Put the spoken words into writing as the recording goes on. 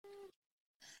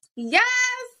Yes,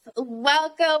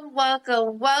 welcome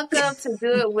to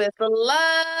Do It With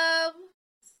Love,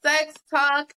 Sex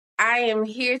Talk. I am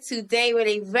here today with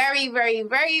a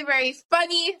very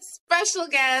funny special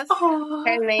guest. Her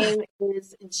Oh, name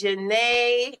is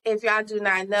Janai. If y'all do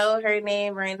not know her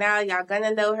name right now, y'all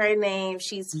gonna know her name.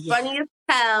 She's yeah. funny as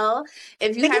hell.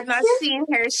 If you have Thank not you. seen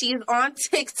her, she's on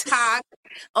TikTok,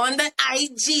 on the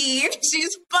IG.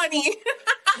 She's funny.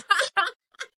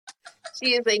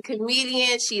 She is a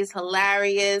comedian. She is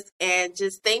hilarious. And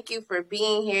just thank you for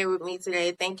being here with me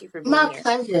today. Thank you for being My here.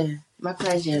 pleasure. My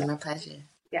pleasure. Yeah. My pleasure.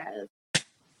 Yes.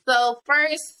 So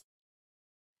first,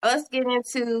 let's get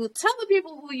into tell the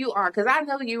people who you are, because I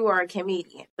know you are a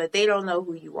comedian, but they don't know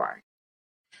who you are.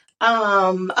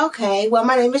 Okay. Well,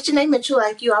 my name is Janai Mitchell,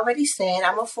 like you already said.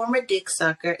 I'm a former dick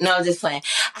sucker. No, just playing.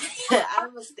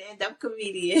 I'm a stand-up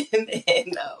comedian,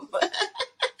 and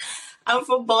I'm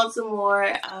from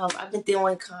Baltimore. I've been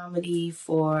doing comedy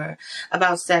for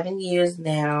about 7 years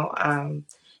now.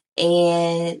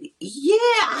 And yeah,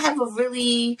 I have a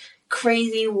really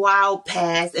crazy, wild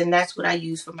past, and that's what I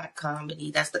use for my comedy.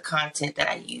 That's the content that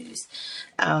I use.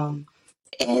 Um,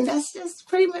 and that's just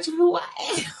pretty much who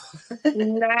I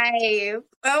am. Nice.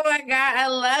 Oh my God, I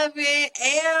love it.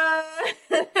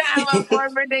 And I'm a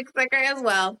former dick sucker as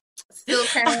well. Still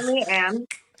currently am.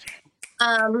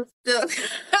 Still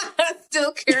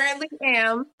still currently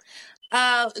am.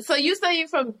 So you say you're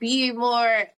from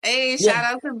Beemore. Hey, shout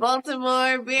Yeah. out to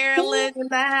Baltimore, Maryland in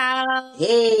the house.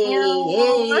 Ew.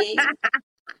 Hey,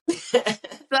 hey.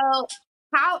 So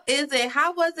how is it?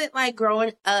 How was it like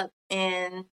growing up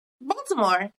in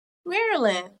Baltimore,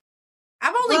 Maryland?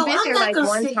 I've only Well, been I'm there not like gonna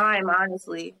one say. time,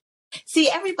 honestly. See,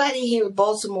 everybody here in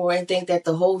Baltimore and think that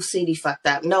the whole city fucked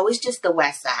up. No, it's just the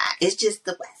West Side. It's just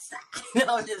the West Side.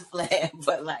 No, I'm just playing.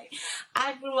 But like,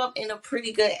 I grew up in a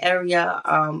pretty good area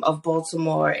of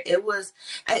Baltimore. It was,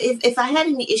 if I had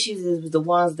any issues, it was the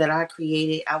ones that I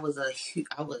created. I was a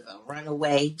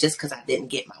runaway just because I didn't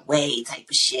get my way type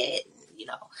of shit. You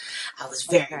know, I was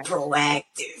very Okay.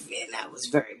 proactive and I was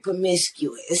very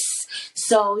promiscuous.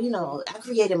 So, I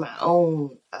created my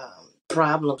own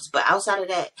problems. But outside of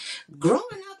that, growing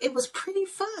up, it was pretty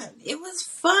fun. It was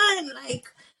fun.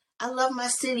 Like, I love my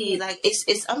city. Like,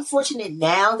 it's unfortunate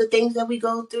now the things that we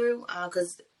go through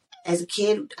because as a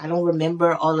kid, I don't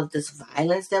remember all of this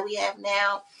violence that we have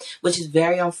now, which is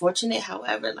very unfortunate.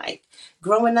 However, like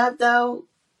growing up though,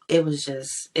 it was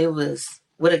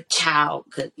what a child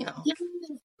could, Yes,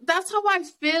 that's how I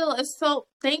feel. So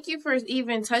thank you for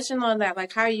even touching on that,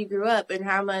 like how you grew up and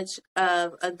how much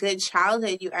of a good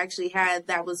childhood you actually had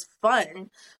that was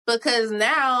fun. Because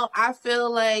now I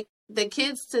feel like the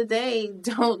kids today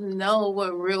don't know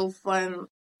what real fun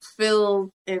feels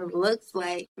and looks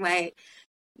like. Like,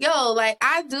 yo, like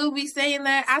I do be saying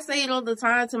that. I say it all the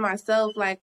time to myself,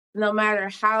 like no matter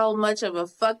how much of a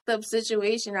fucked up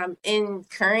situation I'm in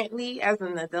currently as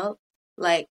an adult,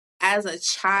 like as a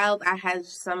child, I had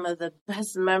some of the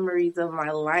best memories of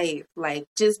my life. Like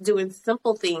just doing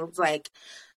simple things like,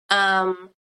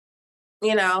 um,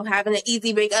 having an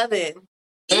easy bake oven.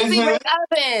 Easy hmm bake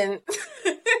oven.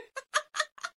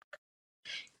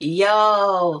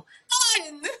 Yo,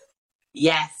 Fun.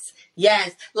 yes,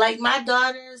 yes. Like my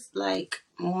daughters, like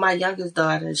my youngest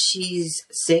daughter, she's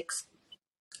 6.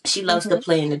 She loves to Mhm.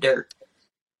 play in the dirt.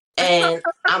 And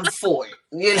I'm for it.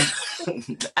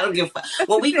 I don't give a fuck.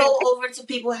 When we go over to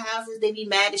people's houses, they be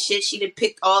mad as shit. She done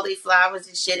picked all their flowers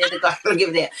and shit in the garden. I don't give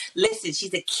a damn. Listen,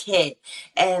 she's a kid,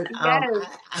 and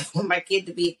Yes. I want my kid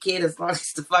to be a kid as long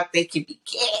as the fuck they can be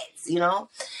kids.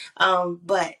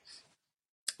 But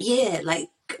yeah, like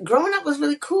growing up was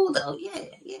really cool though. Yeah,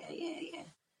 yeah, yeah, yeah.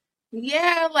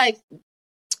 Yeah, like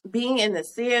being in the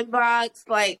sandbox,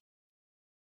 like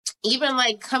even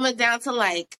like coming down to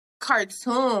like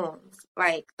cartoons,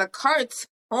 like the cartoons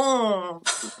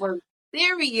were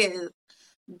serious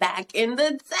back in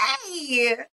the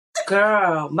day.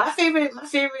 Girl, my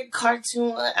favorite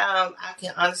cartoon, I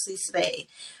can honestly say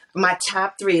my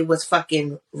top 3 was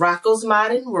fucking Rocco's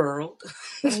Modern World,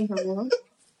 Mm-hmm.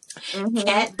 Mm-hmm.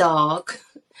 Cat Dog,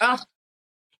 Oh,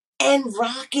 and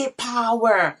Rocket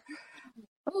Power.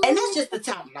 And that's ooh, just the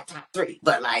top of my top 3.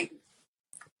 But like,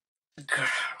 girl,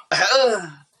 ugh.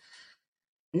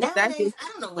 that Nowadays is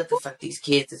I don't know what the fuck these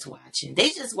kids is watching. They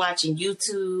just watching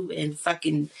YouTube and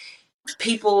fucking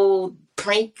people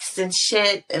pranks and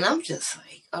shit. And I'm just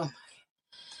like, oh my,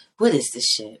 what is this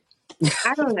shit?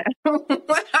 I don't know.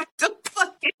 I don't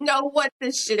fucking know what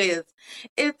this shit is.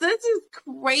 This is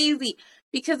crazy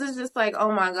because it's just like,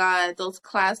 oh my God, those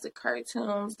classic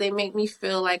cartoons, they make me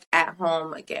feel like at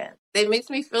home again. They makes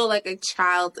me feel like a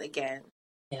child again.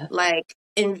 Yeah. Like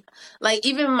in like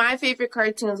even my favorite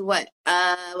cartoons, what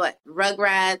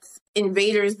Rugrats,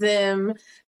 Invader Zim.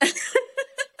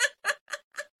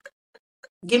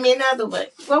 Give me another one.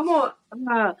 One more.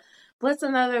 Uh, what's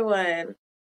another one?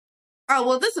 Oh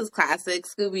well, this is classic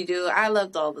Scooby Doo. I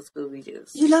loved all the Scooby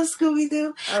Doos. You love Scooby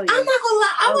Doo? Oh I'm yeah, not gonna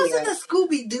lie, I oh wasn't yeah, a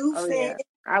Scooby Doo oh fan. yeah.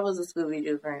 I was a Scooby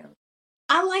Doo fan.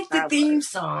 I like the I theme was.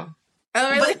 song. Oh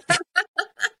really? But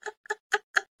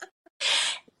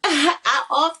I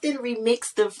often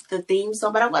remix the theme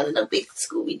song, but I wasn't a big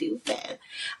Scooby Doo fan.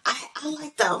 I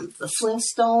liked the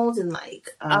Flintstones and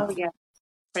like Oh yeah,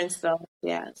 Flintstones.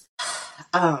 Yes.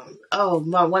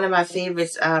 one of my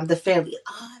favorites, the Fairly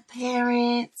Odd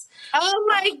Parents. Oh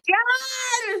my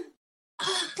god!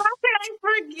 How could I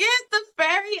forget the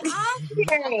fairy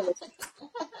ostrich?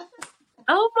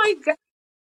 Oh my god!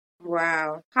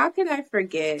 Wow. How can I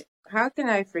forget? How can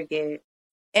I forget?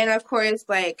 And of course,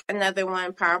 like another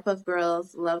one, Powerpuff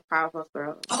Girls. Love Powerpuff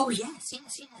Girls. Oh yes,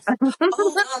 yes, yes.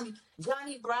 Oh,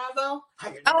 Johnny Bravo.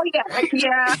 Oh yeah,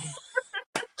 yeah.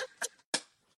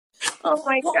 Oh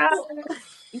my god.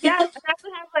 Yes, and I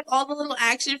would have like all the little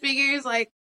action figures. Like,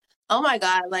 oh my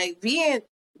god, like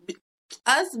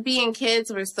us being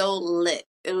kids were so lit.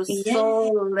 It was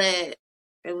so Yeah. lit.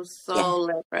 It was Yeah. so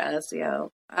lit for us,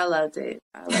 yo. I loved it.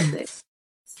 I loved it.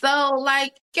 So,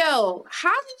 like, yo,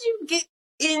 how did you get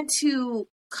into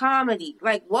comedy?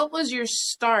 Like, what was your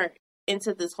start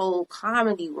into this whole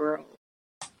comedy world?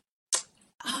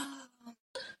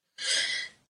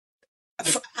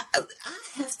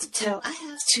 I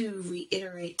have to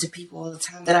reiterate to people all the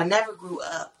time that I never grew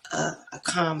up a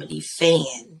comedy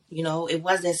fan. You know, it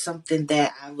wasn't something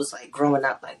that I was like growing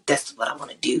up like that's what I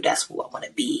want to do. That's who I want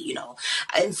to be. You know,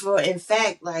 and in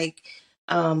fact, like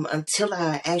until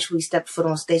I actually stepped foot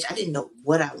on stage, I didn't know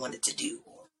what I wanted to do,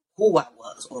 or who I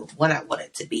was, or what I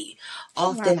wanted to be. Wow.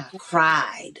 Often I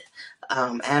cried.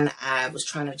 And I was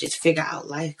trying to just figure out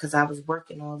life because I was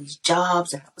working all these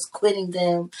jobs and I was quitting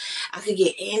them. I could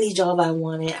get any job I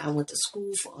wanted. I went to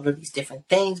school for all of these different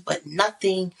things, but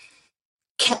nothing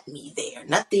kept me there.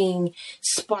 Nothing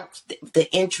sparked the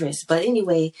interest. But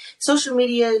anyway, social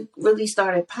media really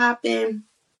started popping.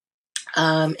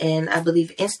 And I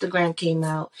believe Instagram came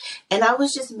out, and I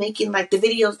was just making like the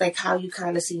videos like how you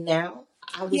kind of see now.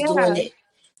 I was doing Yeah, it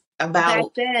back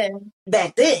about then.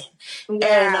 back then. And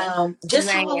Yeah, just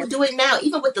how I man. would do it now,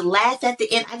 even with the laugh at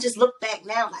the end, I just look back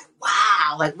now like,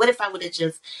 wow, like what if I would have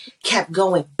just kept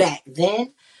going back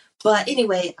then? But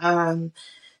anyway, a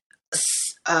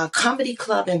comedy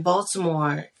club in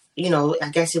Baltimore, you know, I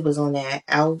guess it was on that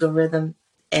algorithm,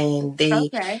 and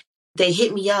Okay. they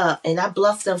hit me up, and I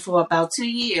bluffed them for about 2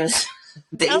 years.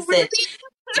 They Oh, said,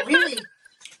 really? really?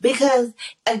 Because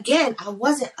again, I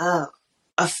wasn't a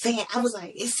fan. I was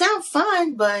like, it sounds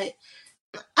fun, but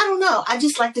I don't know. I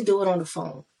just like to do it on the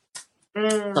phone. So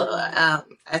Mm.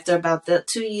 after about the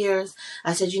 2 years,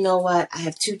 I said, you know what? I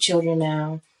have two children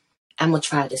now. I'm gonna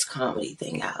try this comedy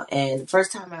thing out. And the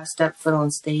first time I stepped foot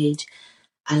on stage,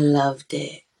 I loved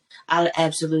it. I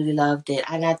absolutely loved it.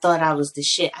 And I thought I was the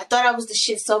shit. I thought I was the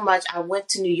shit so much. I went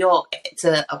to New York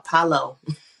to Apollo.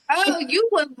 Oh, you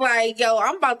was like, yo,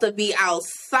 I'm about to be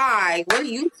outside. What are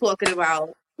you talking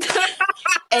about?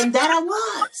 And that I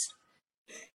was.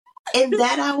 And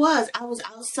that I was. I was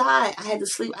outside. I had to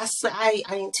sleep. I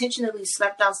intentionally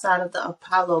slept outside of the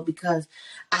Apollo because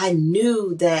I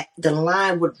knew that the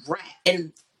line would wrap.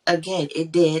 And again,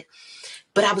 it did.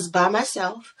 But I was by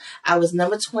myself. I was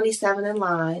number 27 in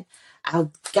line. I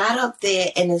got up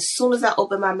there, and as soon as I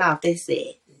opened my mouth, they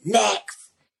said, next.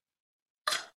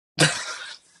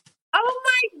 Oh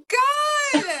my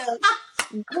god!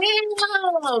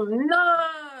 Damn,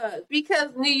 nah.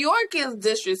 Because New York is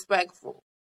disrespectful.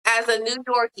 As a New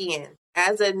Yorkian,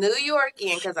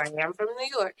 because I am from New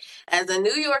York. As a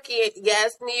New Yorkian,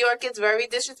 yes, New York is very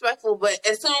disrespectful. But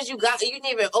as soon as you didn't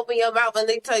even open your mouth and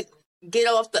they tell you, get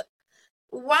off the.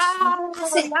 Wow, I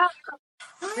said, nah,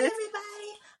 hi, this,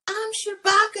 everybody. I'm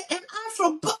Shabaka, and I'm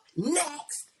from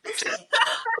next. I said,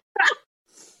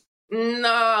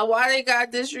 nah. Why they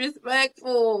got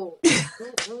disrespectful?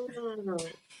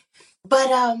 Mm-mm.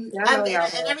 but I know y'all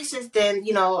and right. ever since then,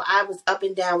 you know, I was up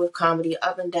and down with comedy,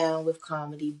 up and down with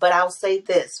comedy. But I'll say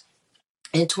this: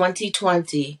 in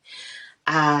 2020,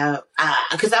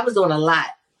 because I was doing a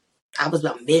lot. I was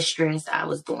a mistress. I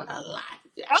was doing a lot.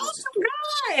 I Oh was just doing,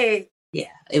 my god!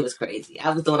 yeah, it was crazy.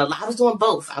 I was doing a lot. I was doing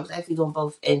both. I was actually doing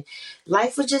both, and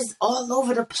life was just all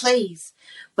over the place.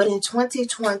 But in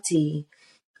 2020,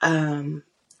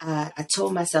 I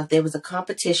told myself there was a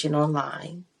competition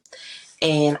online.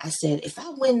 And I said, if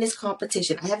I win this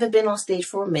competition, I haven't been on stage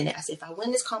for a minute. I said, if I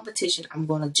win this competition, I'm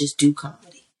going to just do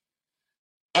comedy.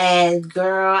 And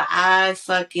girl, I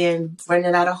fucking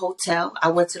rented out a hotel. I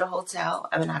went to the hotel.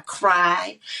 I mean, I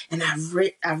cried and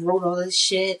I wrote all this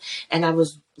shit and I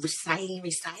was reciting.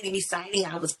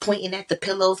 I was pointing at the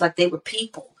pillows like they were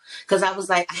people. Cause I was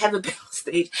like, I haven't been on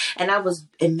stage and I was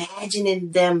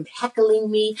imagining them heckling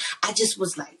me. I just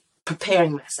was like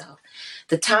preparing myself.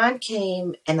 The time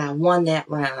came and I won that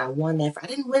round. I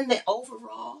didn't win the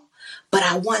overall, but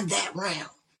I won that round.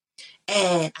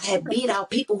 And I had beat out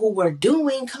people who were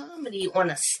doing comedy on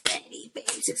a steady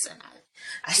basis. And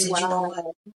I said, you know what?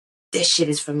 Wow. This shit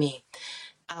is for me.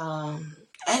 And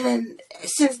then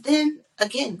since then,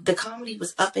 again, the comedy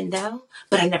was up and down,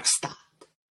 but I never stopped.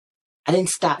 I didn't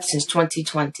stop since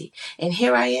 2020. And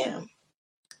here I am.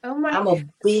 Oh my. I'm a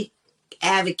big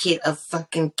advocate of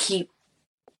fucking keep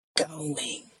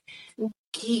going.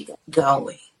 Keep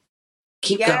going.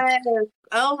 Keep going. Yes.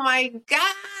 Oh my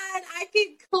God. I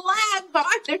can clap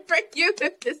harder for you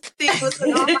if this thing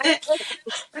wasn't on my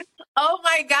face. Oh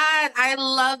my God. I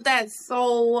love that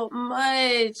so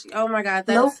much. Oh my God.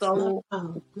 No, That's so.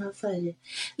 no funny.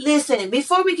 Listen,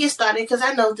 before we get started, because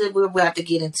I know that we're about to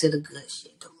get into the good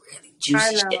shit, the really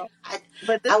I juicy shit. know.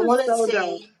 But this I is want to so dope.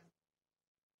 say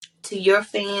to your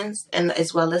fans, and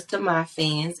as well as to my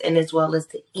fans, and as well as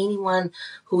to anyone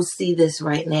who see this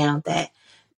right now, that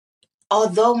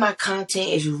although my content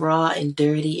is raw and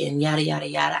dirty and yada yada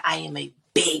yada, I am a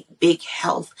big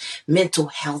mental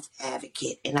health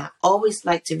advocate, and I always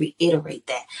like to reiterate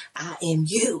that I am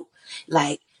you.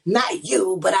 Like, not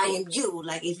you, but I am you.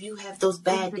 Like, if you have those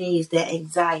bad days, that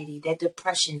anxiety, that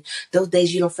depression, those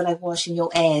days you don't feel like washing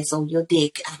your ass or your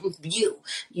dick, I'm you.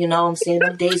 You know what I'm saying?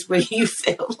 Them days where you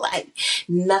feel like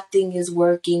nothing is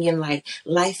working and like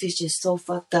life is just so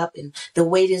fucked up and the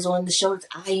weight is on the shoulders.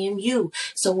 I am you.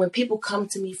 So when people come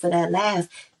to me for that laugh,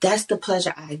 that's the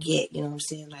pleasure I get. You know what I'm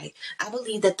saying? Like, I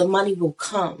believe that the money will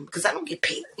come because I don't get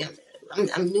paid. You know,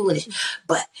 I'm new in it,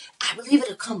 but I believe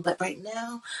it'll come. But right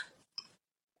now,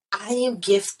 I am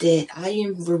gifted. I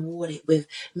am rewarded with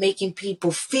making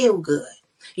people feel good.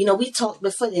 You know, we talked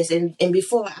before this, and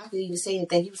before I could even say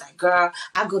anything, he was like, girl,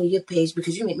 I go to your page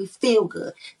because you make me feel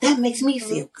good. That makes me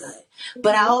feel good.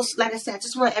 But I also, like I said, I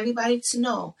just want everybody to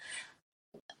know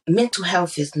mental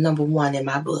health is number one in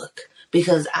my book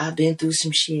because I've been through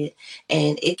some shit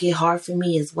and it get hard for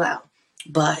me as well.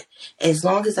 But as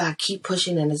long as I keep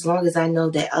pushing and as long as I know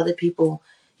that other people,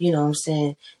 you know what I'm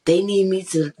saying, they need me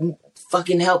to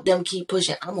fucking help them keep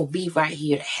pushing, I'm going to be right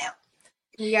here to help.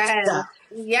 Yes. So, I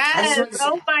just Yes. want to say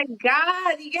Oh that. my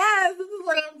God. Yes. This is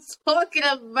what I'm talking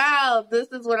about. This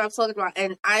is what I'm talking about.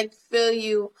 And I feel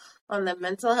you on the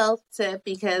mental health tip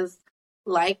because,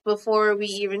 like, before we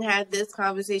even had this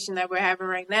conversation that we're having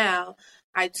right now,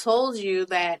 I told you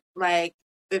that, like,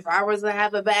 if I was to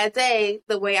have a bad day,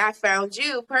 the way I found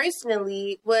you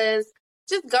personally was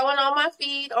just going on my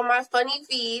feed, on my funny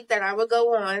feed that I would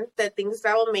go on, that things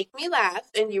that will make me laugh.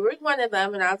 And you were one of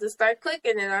them. And I'll just start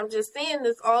clicking and I'm just seeing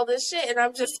all this shit and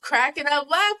I'm just cracking up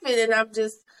laughing. And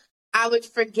I would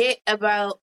forget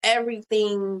about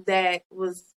everything that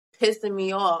was pissing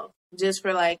me off just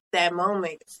for like that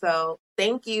moment. So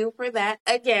thank you for that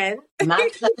again. My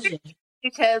pleasure.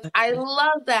 Because I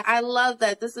love that. I love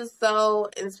that. This is so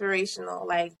inspirational.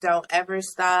 Like, don't ever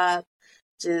stop.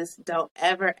 Just don't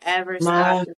ever stop.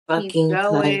 My Just keep fucking pleasure.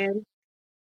 going.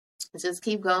 Just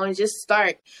keep going. Just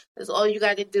start. That's all you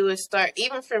got to do is start.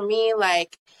 Even for me,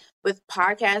 like with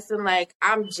podcasting, like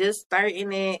I'm just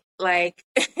starting it. Like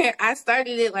I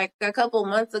started it like a couple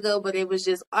months ago, but it was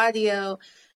just audio,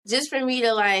 just for me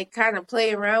to like kind of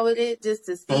play around with it, just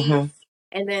to see. Mm-hmm.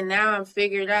 And then now I'm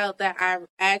figured out that I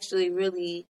actually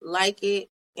really like it,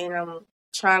 and I'm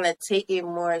trying to take it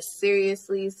more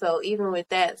seriously. So even with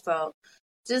that, so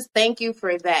just thank you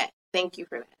for that. Thank you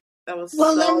for that. That was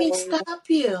Well, let me so. stop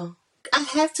you. I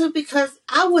have to because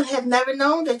I would have never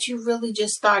known that you really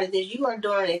just started this. You are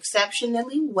doing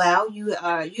exceptionally well. You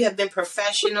have been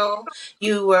professional.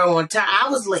 You were on time. I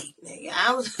was late, nigga.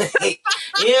 I was late.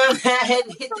 You know, I had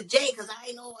to hit the J because I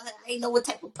ain't know what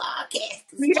type of podcast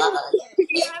this was.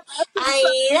 Yeah,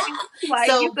 I ain't know. like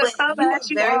you So, could but come you as are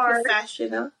you very are.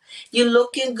 professional. You're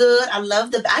looking good. I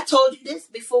love the. I told you this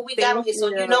before we got on Thank here, so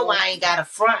you know you. why I ain't got a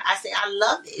front. I say I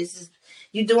love it. It's just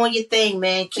you doing your thing,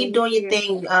 man. Keep Thank doing your you.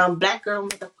 thing. Black girl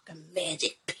motherfucking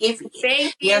magic. Period.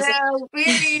 Thank You know you. what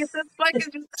Period. The fuck is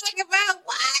you talking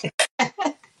about?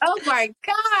 What? Oh my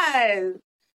god.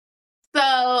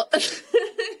 So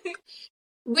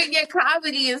with your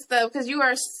comedy and stuff, because you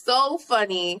are so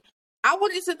funny. I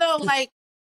wanted to know, like,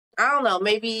 I don't know,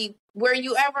 maybe were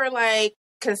you ever like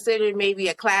considered maybe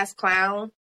a class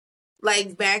clown?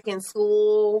 like back in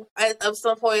school at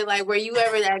some point? Like, were you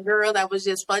ever that girl that was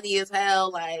just funny as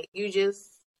hell? Like, you just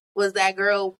was that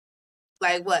girl?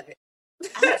 Like, what?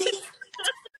 I think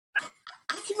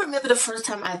I can remember the first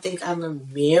time I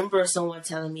remember someone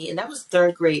telling me, and that was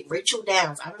third grade. Rachel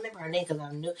Downs. I remember her name because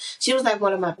I knew she was like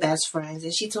one of my best friends,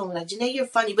 and she told me like, "Janai, you're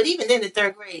funny." But even then, in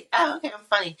third grade, oh, okay, I'm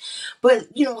funny. But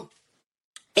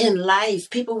in life,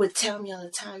 people would tell me all the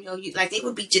time, "Yo, you like," they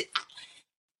would be just.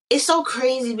 It's so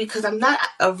crazy because I'm not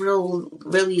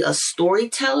really a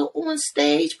storyteller on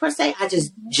stage per se. I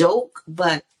just joke,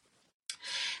 but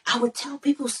I would tell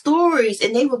people stories,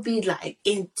 and they would be like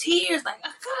in tears, like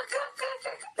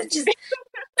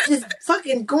just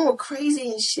fucking going crazy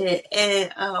and shit.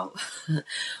 And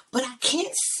but I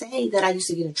can't say that I used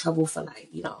to get in trouble for like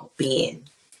being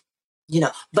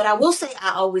but I will say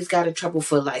I always got in trouble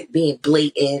for like being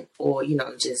blatant or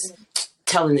just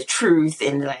telling the truth.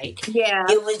 And like Yeah.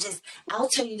 it was just, I'll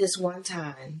tell you this one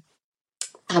time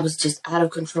I was just out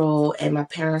of control, and my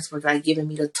parents were like giving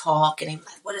me the talk, and they were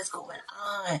like, "What is going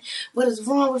on? What is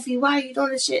wrong with you? Why are you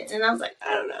doing this shit?" And I was like,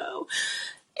 "I don't know."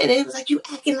 And it was like, "You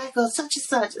acting like a such and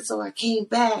such." And so I came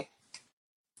back,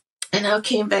 and I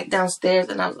came back downstairs,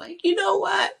 and I was like, "You know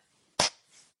what?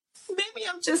 Maybe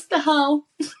I'm just a hoe."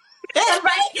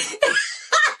 Right?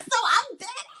 So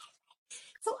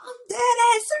I'm dead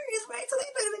ass serious, right? So they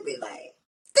look at me like,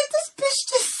 "Did this bitch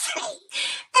just say?"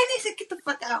 And they said, "Get the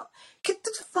fuck out. Get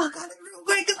the fuck out of the room."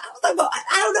 Right? Because I was like, "Well,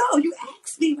 I don't know. You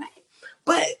asked me, right?"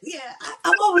 But yeah,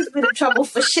 I've always been in trouble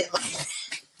for shit like that.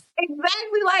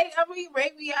 Exactly. Like, I mean,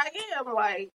 maybe I am.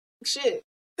 Like, shit.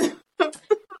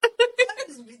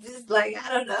 Just like, I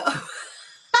don't know.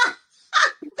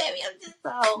 Maybe I'm just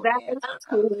so That man. is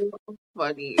too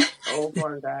funny. Oh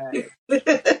my god.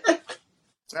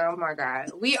 Oh my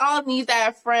god. We all need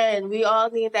that friend. We all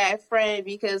need that friend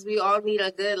because we all need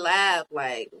a good laugh.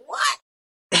 Like, what?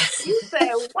 You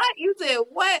said what? You said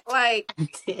what? Like,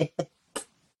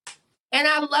 and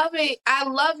I love it. I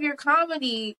love your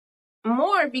comedy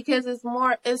more because it's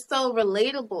so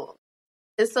relatable.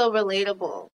 It's so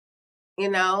relatable.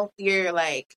 You're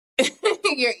like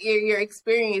your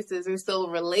experiences are so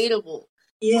relatable.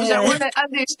 Which I Yeah. want to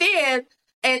understand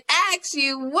and ask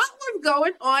you what was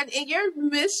going on in your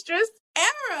mistress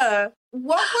era.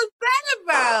 What was that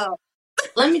about?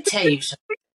 Let me tell you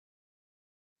something.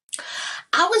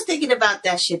 I was thinking about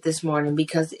that shit this morning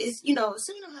because it's so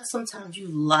how sometimes you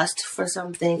lust for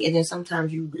something and then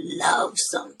sometimes you love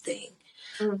something.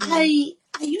 Mm-hmm.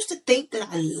 I used to think that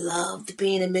I loved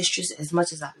being a mistress as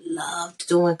much as I loved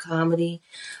doing comedy.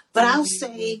 But I'll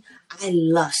say I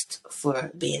lust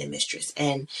for being a mistress.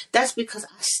 And that's because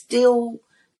I still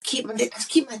keep my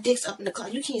dicks up in the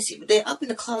closet. You can't see, but they're up in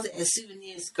the closet as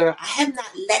souvenirs, girl. I have not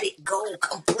let it go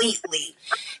completely.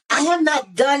 I have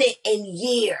not done it in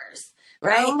years,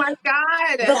 right? Oh my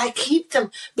god. But I keep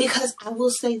them because I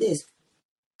will say this.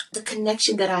 The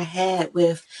connection that I had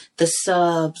with the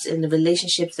subs and the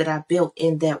relationships that I built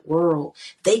in that world,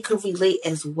 they could relate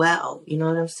as well. You know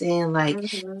what I'm saying? Like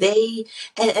they,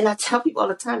 and I tell people all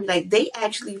the time, like they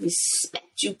actually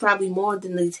respect you probably more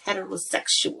than these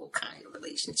heterosexual kind of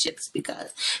relationships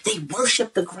because they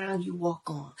worship the ground you walk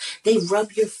on. They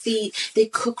rub your feet. They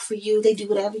cook for you. They do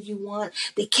whatever you want.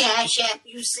 They cash app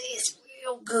you. See, it's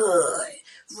real good.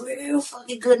 Real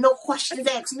fucking good. No questions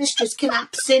asked. Mistress, can I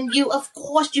send you? Of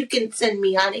course you can send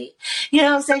me, honey. You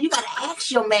know what I'm saying? You gotta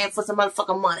ask your man for some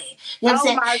motherfucking money. You know what I'm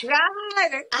saying? My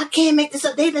god. I can't make this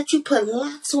up. They let you put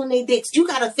locks on their dicks. You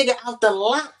gotta figure out the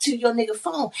lock to your nigga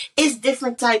phone. It's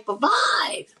different type of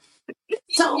vibe.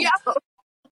 So,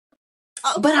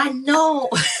 but I know...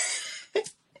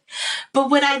 But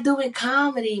what I do in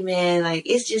comedy, man, like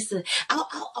it's just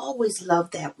I'll always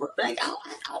love that work. Like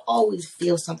I'll always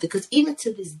feel something because even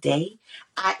to this day,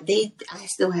 I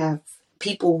still have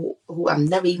people who I've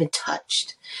never even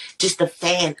touched. Just a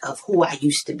fan of who I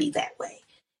used to be that way.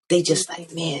 They just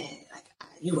like, man, like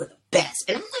you were the best,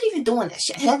 and I'm not even doing that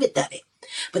shit. I haven't done it,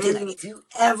 but they're like, if you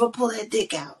ever pull that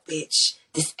dick out, bitch,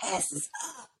 this ass is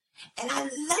up, and I love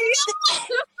that.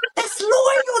 That's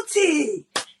loyalty.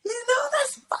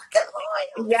 That's fucking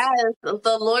loyal. Yes,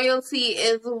 the loyalty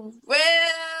is real.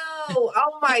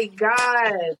 Oh my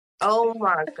god. Oh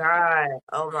my god.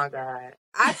 Oh my god.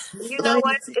 You know what?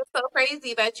 Loyalty. It's so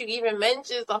crazy that you even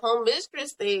mentioned the home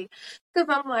mistress thing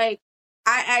because I'm like,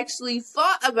 I actually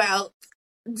thought about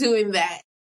doing that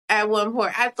at one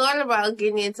point. I thought about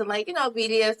getting into like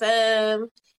BDSM,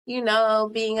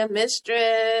 being a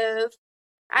mistress.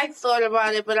 I thought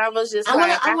about it, but I was just I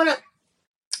wanna.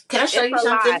 Can I show you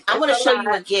something? lot. I It's want to a show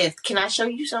you lot. a gift. Can I show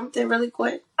you something really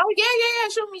quick? Oh yeah.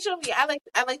 Show me.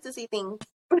 I like to see things.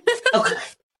 Okay.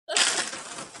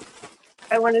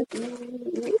 I want to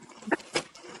see.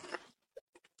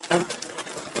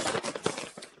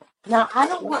 Now I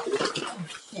don't want. Oh,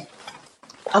 shit.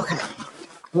 Okay.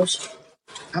 Well, shit.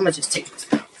 I'm gonna just take this.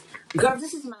 Girl,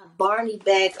 this is my Barney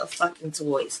bag of fucking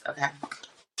toys. Okay.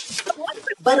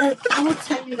 But I will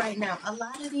tell you right now, a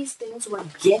lot of these things were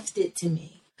gifted to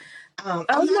me. Oh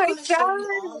I'm not my going to show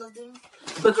you god! all of them,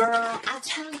 but girl, I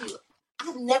tell you,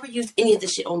 I've never used any of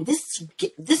this shit on me.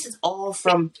 This is all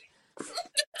from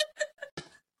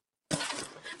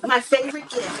my favorite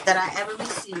gift that I ever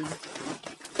received.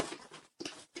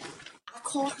 I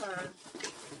call her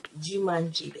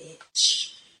Jumanji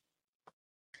bitch,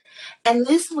 and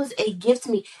this was a gift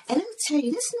to me. And let me tell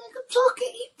you, this nigga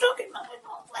talking about it.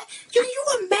 You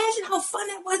imagine how fun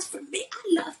that was for me?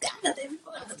 I loved that. I loved every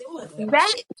fun.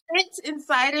 That fits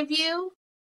inside of you.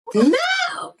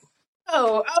 No,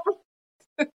 Oh,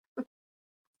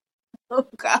 oh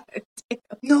god!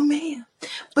 no, ma'am.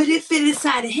 But it fit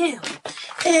inside of him,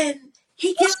 and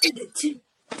he gifted it to me.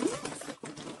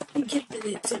 He gifted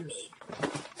it to me.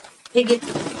 He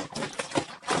gifted it.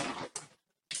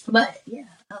 But yeah,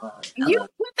 I You love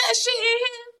put that shit in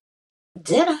it.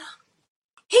 Did I?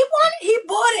 He wanted. He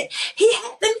bought it. He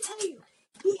had. Let me tell you.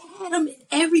 He had them in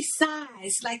every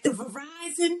size, like the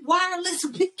Verizon wireless.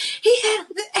 He had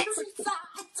them in every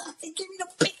size. So I said, "Give me the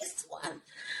biggest one,"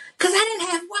 because I didn't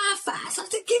have Wi-Fi. So I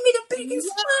said, "Give me the him. biggest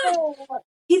one." No.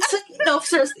 He took it. No,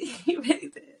 seriously, he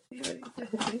really did. He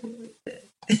really did.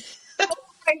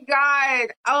 My god!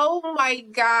 Oh my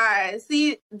god!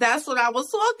 See, that's what I was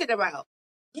talking about.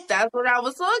 Yeah. That's what I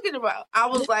was talking about. I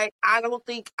was like, I don't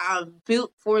think I'm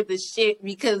built for the shit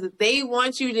because they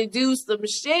want you to do some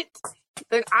shit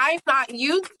that I'm not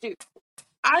used to.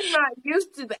 I'm not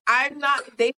used to that. I'm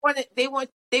not. They want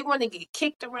to get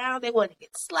kicked around. They want to get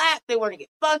slapped. They want to get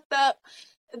fucked up.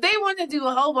 They want to do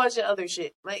a whole bunch of other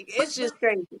shit. Like it's just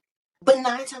crazy. But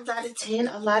 9 times out of 10,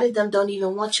 a lot of them don't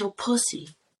even want your pussy.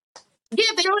 Yeah,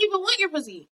 they don't even want your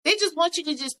pussy. They just want you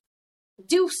to just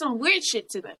do some weird shit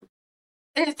to them.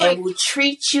 And it's And like, will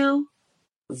treat you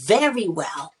very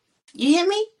well. You hear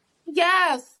me?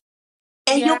 yes,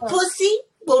 And yeah, your pussy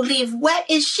will leave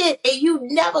wet as shit and you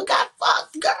never got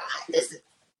fucked, girl. Listen.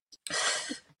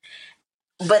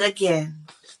 But again,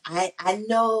 I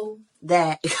know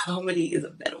that comedy is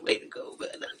a better way to go, but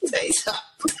let me tell you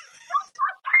something.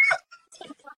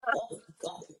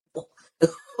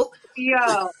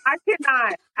 yo, I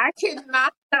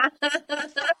cannot,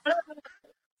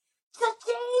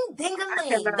 Cha-ching, I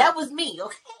ding-a-ling. cannot. That was me,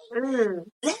 okay? Mm,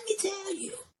 Let me tell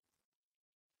you,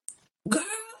 girl,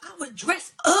 I would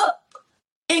dress up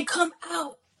and come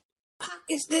out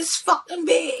pockets this fucking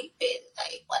big. It's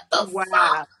like, what the fuck?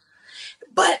 wow,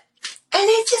 But, and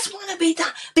they just want to be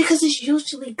done because it's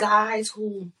usually guys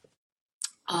who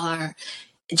are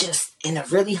just in a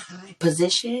really high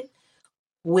position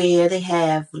where they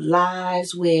have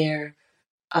lives where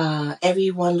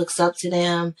everyone looks up to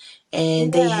them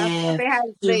and they yeah. have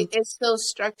They to, it's so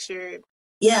structured.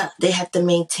 yeah, they have to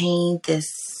maintain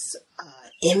this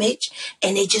image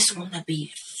and they just want to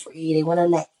be free. They want to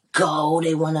let go.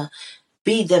 They want to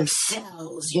be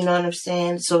themselves. You know what I'm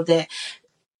saying? So that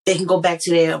they can go back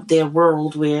to their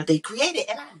world where they created.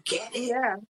 And I get it.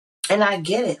 Yeah, And I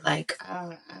get it. Like,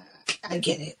 I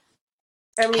get it.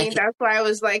 I I mean get that's why I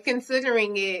was like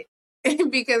considering it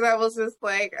because I was just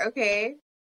like, okay,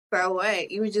 so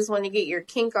what? You just want to get your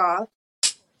kink off,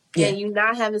 Yeah. and you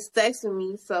not having sex with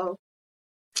me, so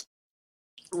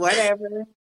whatever.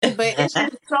 But it's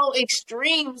just so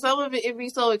extreme. Some of it be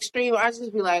so extreme. I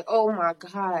just be like, oh my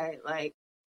god, like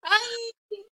I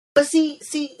But see,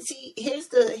 here's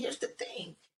the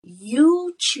thing.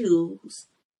 You choose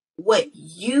what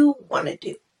you want to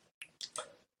do.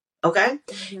 Okay?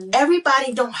 Mhm.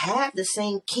 Everybody don't have the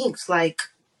same kinks. Like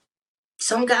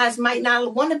some guys might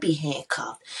not want to be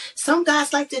handcuffed. Some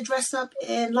guys like to dress up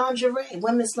in lingerie,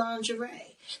 women's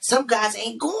lingerie. Some guys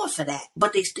ain't going for that,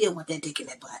 but they still want that dick in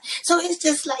their butt. So it's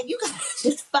just like you gotta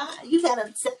just find. You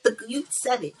gotta you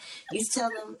set it. You tell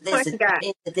them, Oh my listen, I'm god,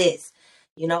 into this.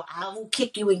 You know, I will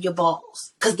kick you in your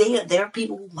balls because there are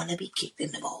people who want to be kicked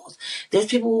in the balls. There's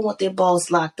people who want their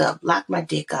balls locked up, lock my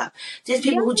dick up. There's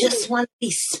people who yes. just want to be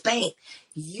spanked.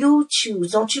 You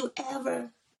choose. Don't you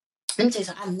ever. Let me tell you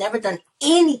something. I've never done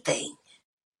anything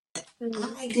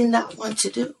Mhm. I did not want to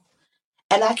do.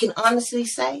 And I can honestly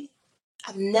say,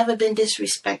 I've never been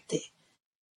disrespected.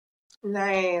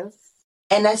 Nice,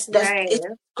 And it's nice.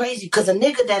 crazy because a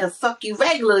nigga that'll fuck you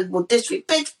regularly will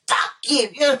disrespect. Fuck you.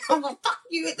 You know, I'm gonna fuck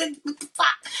you. What the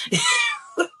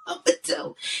fuck? I'm gonna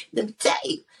do. Let me tell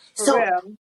you. For So,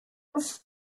 real.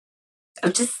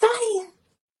 I'm just saying.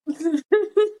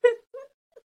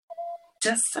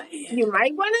 Just saying. You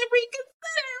might want to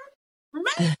reconsider.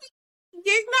 Maybe.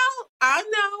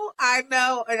 I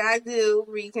know, and I do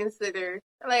reconsider.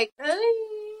 Like, maybe.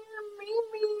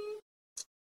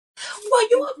 Well,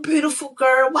 you're a beautiful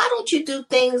girl. Why don't you do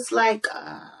things like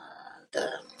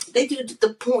they do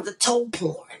the porn, the toe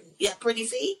porn? Yeah, pretty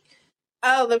feet.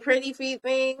 Oh, the pretty feet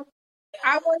thing.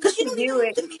 I wanted Because you to don't even do have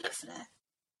it. to meet up for that.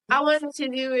 I wanted to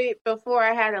do it before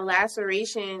I had a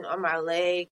laceration on my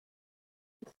leg,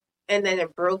 and then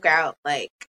it broke out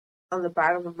like on the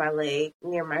bottom of my leg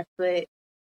near my foot.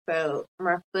 So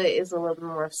my foot is a little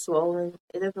more swollen.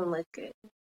 It doesn't look good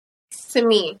to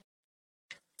me,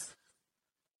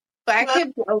 but I Well,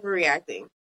 could be overreacting.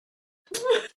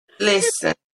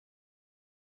 listen,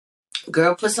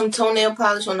 girl, put some toenail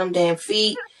polish on them damn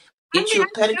feet. I Get mean, you a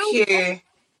pedicure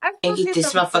I and still get get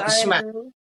this them motherfucker smile.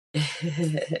 done.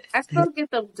 I still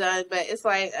get them done, but it's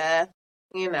like,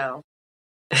 you know,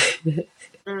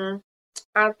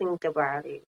 I'll think about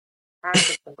it. I'll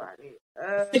think about it.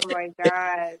 Oh my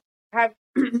god, have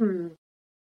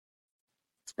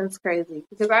that's crazy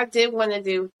because I did want to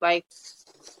do like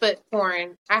foot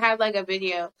porn. I had like a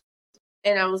video,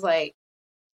 and I was like,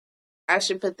 I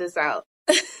should put this out.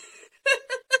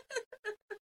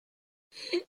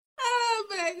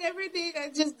 But I never did. I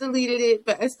just deleted it,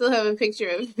 but I still have a picture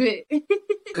of it.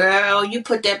 Girl, you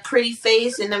put that pretty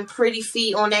face and them pretty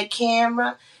feet on that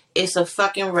camera, it's a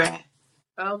fucking wrap.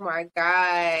 Oh my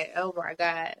god. Oh my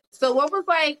god. So what was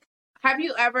like, have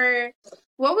you ever,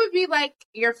 what would be like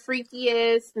your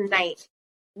freakiest night?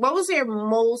 What was your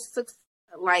most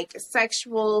like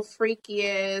sexual,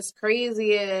 freakiest,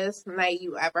 craziest night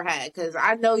you ever had? Because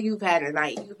I know you've had a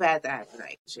night. You've had to have a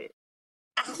night. Shit.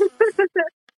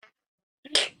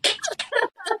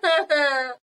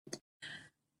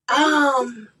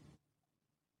 Um,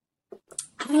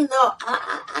 I don't know.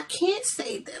 I can't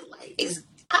say that like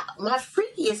my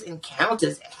freakiest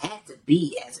encounters had to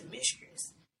be as a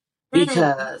mistress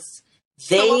because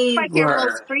So what was they like your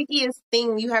most were freakiest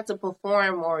thing you had to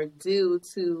perform or do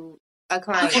to a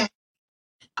client? okay.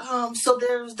 So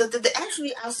there's the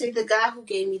actually I'll say the guy who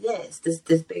gave me this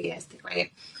big ass thing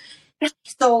right here.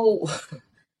 So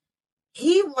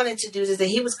he wanted to do this thing.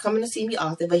 He was coming to see me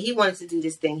often, but he wanted to do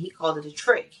this thing. He called it a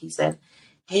trick. He said,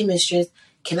 "Hey, mistress,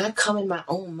 can I come in my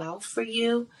own mouth for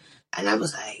you?" And I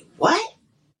was like, "What?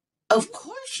 Of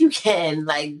course you can.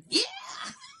 Like, yeah,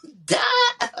 duh.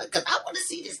 Because I want to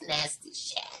see this nasty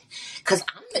shit. Because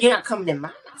you're not coming in my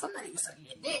mouth. I'm not even sucking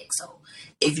your dick. So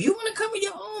if you want to come in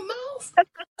your own mouth,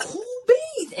 cool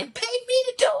beans, and pay me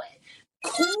to do it.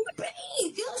 Cool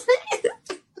beans. You know what I'm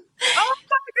saying?" Oh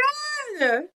my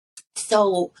god!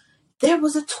 So there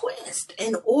was a twist.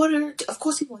 In order, of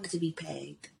course, he wanted to be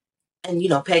pegged, and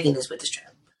pegging is with the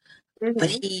strap. But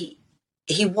Mm-hmm.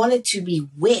 he wanted to be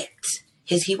whipped.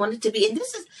 He wanted to be, and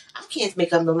this is I can't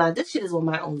make up no lie. This shit is on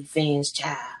my OnlyFans,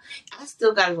 child. I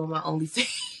still got it on my OnlyFans.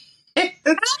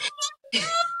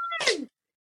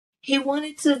 He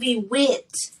wanted to be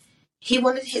whipped. He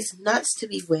wanted his nuts to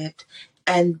be whipped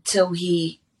until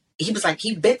he was like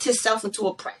he bent himself into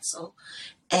a pretzel.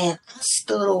 And I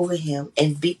stood over him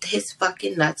and beat his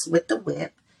fucking nuts with the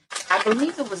whip. I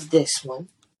believe it was this one.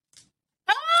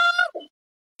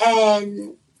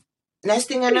 And next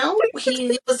thing I know,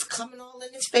 he was coming all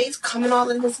in his face, coming all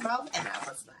in his mouth. And I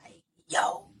was like,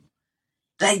 yo.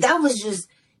 Like, that was just,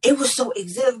 it was so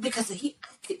exhilarating because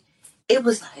it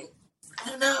was like, I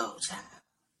don't know, child.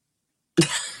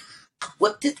 I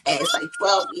whipped his ass like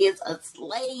 12 years a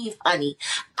slave, honey.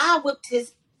 I whipped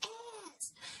his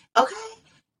ass. Okay?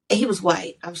 And he was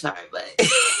white. I'm sorry, but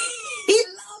he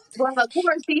loved Well, of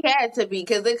course he had to be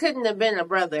because it couldn't have been a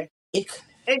brother. it.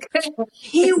 It couldn't.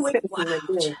 He It went couldn't have wild,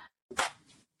 been. child.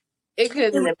 It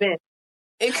couldn't have been.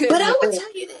 It But couldn't I have will been.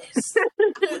 tell you this.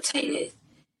 I will tell you this.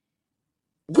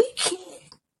 We can't.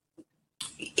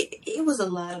 It was a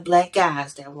lot of black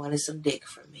guys that wanted some dick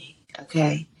from me.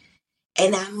 Okay,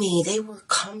 and I mean they were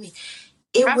coming.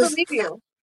 It I was believe you.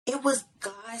 it was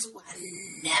guys who I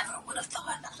never would have thought.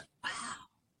 I was like, wow,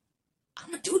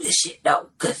 I'm gonna do this shit though,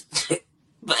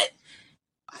 but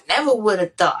I never would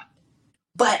have thought.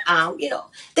 But they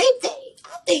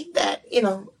I think that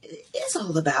it's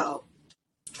all about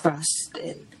trust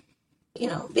and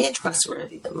being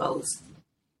trustworthy the most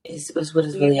is what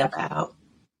it's really Yeah. about.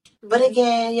 But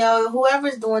again,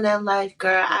 whoever's doing that life,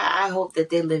 girl, I hope that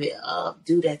they live it up,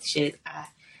 do that shit.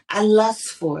 I lust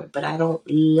for it, but I don't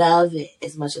love it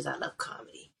as much as I love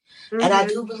comedy. And I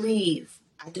Mm-hmm.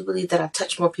 do believe that I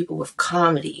touch more people with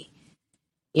comedy.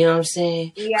 You know what I'm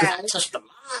saying? Because Yeah. I touched a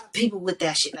lot of people with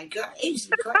that shit. Like, girl, it used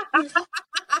to be crazy.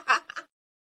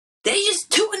 They just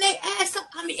tooting their ass up.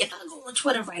 I mean, if I go on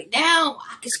Twitter right now,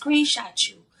 I can screenshot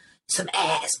you some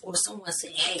ass or someone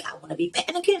saying, "Hey, I want to be bad."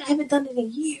 And again, I haven't done it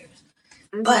in years,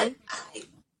 but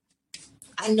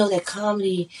I know that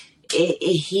comedy it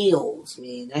heals,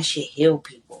 man. That shit heal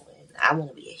people, and I want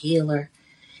to be a healer.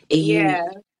 Yeah.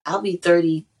 I'll be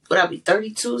 30. But I'll be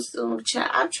 32 soon.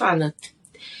 Child, I'm trying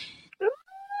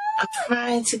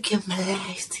to get my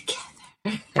life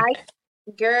together. I,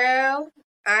 girl,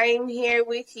 I'm here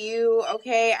with you.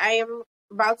 Okay, I am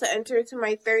about to enter into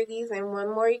my 30s in one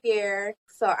more year,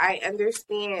 so I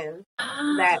understand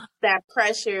that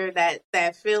pressure,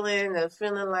 that feeling of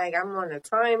feeling like I'm on a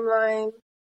timeline,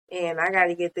 and I got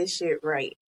to get this shit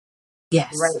right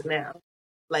Yes. now.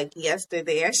 Like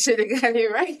yesterday, I should have got it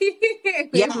right.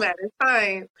 Yeah. I'm out of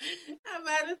time.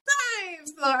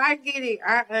 So I get it.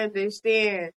 I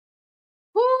understand.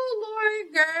 Oh,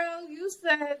 Lord, girl, you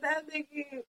said that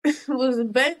nigga was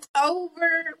bent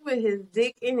over with his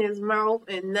dick in his mouth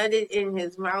and nutted in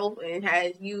his mouth and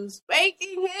had you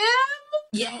spanking him?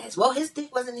 Yes. Well, his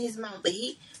dick wasn't in his mouth, but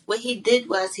what he did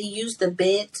was he used the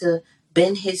bed to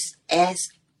bend his ass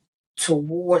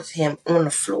towards him on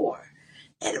the floor.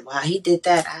 And while he did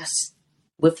that, I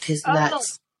whipped his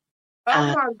nuts.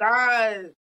 Oh my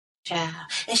God. Child.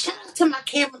 And shout out to my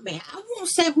cameraman. I won't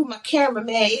say who my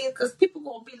cameraman is because people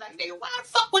going to be like, "Nigga, why the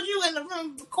fuck was you in the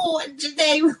room recording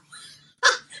today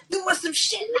doing some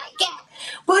shit like that?"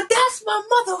 But that's my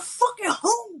motherfucking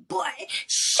homeboy.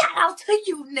 Shout out to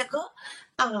you, nigga.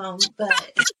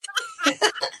 But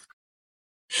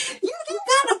you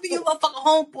gotta be a motherfucking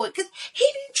homeboy because he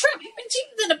didn't trip. He was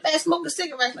in the back smoking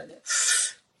cigarettes like that.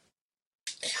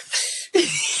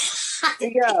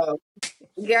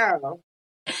 Yo.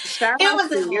 Shout it out was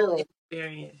to a whole you.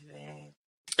 experience, man.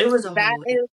 It was a That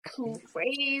whole is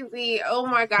crazy. Oh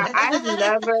my God. I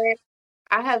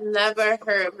have never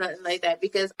heard of nothing like that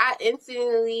because I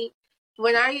instantly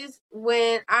when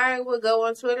I would go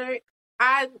on Twitter,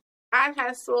 I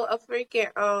had saw a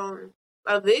freaking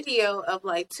a video of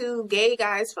like two gay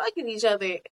guys fucking each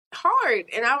other hard,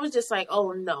 and I was just like,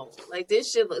 oh no, like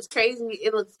this shit looks crazy,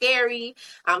 it looks scary,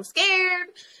 I'm scared,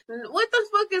 what the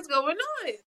fuck is going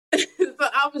on? So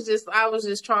I was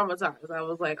just traumatized. I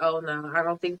was like, oh no, I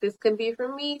don't think this could be for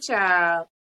me, child.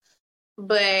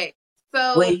 But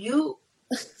so well, you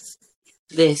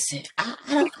listen.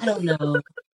 I don't know.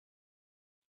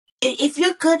 If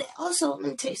you're good, also let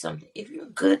me tell you something. If you're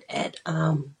good at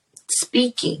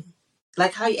speaking,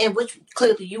 like how, and which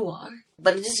clearly you are,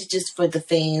 but this is just for the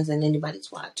fans and anybody's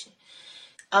watching.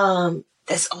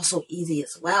 That's also easy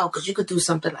as well because you could do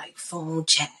something like phone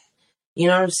chat. You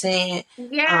know what I'm saying?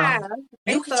 yeah,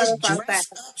 You could just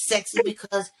dress up sexy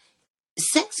because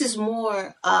sex is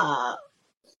more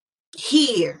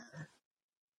here,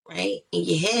 right, in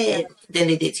your head than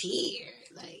it is here.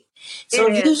 Like, so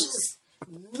if you just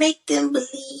make them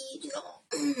believe,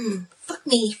 fuck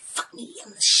me,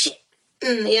 I'm the shit.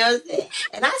 You know what I'm saying?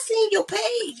 And I seen your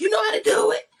page. You know how to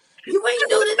do it. You ain't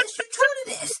new to this. You true to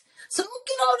this. So don't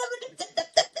get all of it.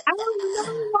 I don't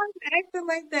know why I'm acting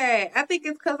like that. I think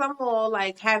it's because I'm all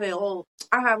like I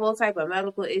have all type of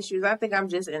medical issues. I think I'm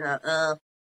just in a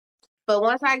But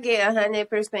once I get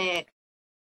 100%,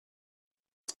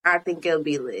 I think it'll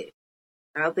be lit.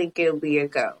 I think it'll be a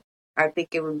go. I think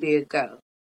it would be a go.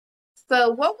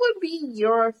 So, what would be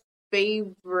your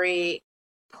favorite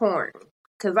porn?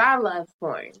 Because I love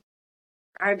porn.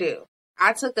 I do.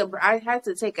 I had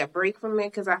to take a break from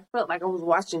it because I felt like I was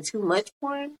watching too much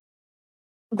porn.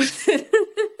 Because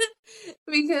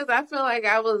I feel like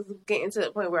I was getting to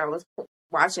the point where I was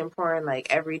watching porn like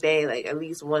every day, like at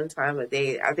least one time a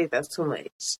day. I think that's too much.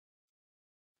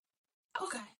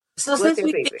 Okay. So What's your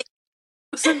favorite?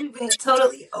 Since we've been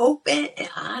totally open and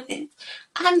honest,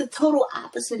 I'm the total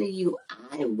opposite of you.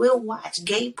 I will watch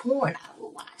gay porn. I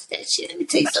will watch that shit. Let me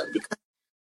tell you something, because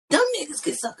them niggas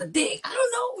can suck a dick. I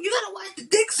don't know. You gotta watch the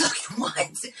dick sucking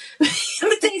ones. Let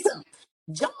me tell you something.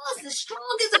 Jaws is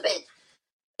strong as a bitch.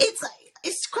 It's like,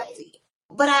 it's crazy.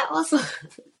 But I also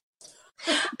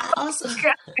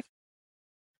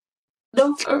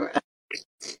no, for real.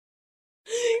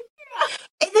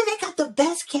 And then they got the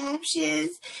best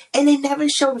captions, and they never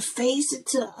show the face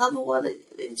into the other one.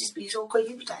 It just be so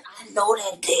crazy. You be like, I know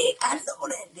that dick. I know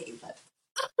that dick.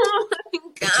 Oh my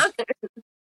God.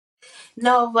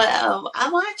 No, but I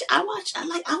like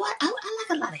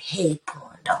a lot of head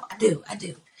porn though. I do.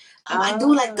 I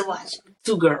do like to watch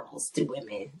two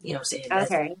women. You know what I'm saying?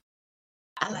 Okay.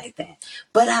 I like that.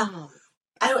 But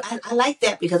I like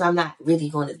that because I'm not really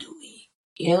gonna do it.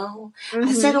 You know? Mm-hmm.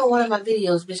 I said on one of my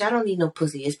videos, bitch, I don't need no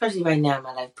pussy, especially right now in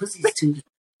my life. Pussy's too good.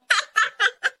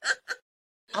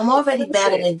 I'm already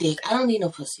better than dick. I don't need no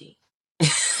pussy.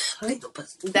 I hate no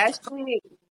pussy.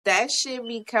 That shit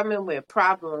be coming with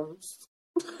problems.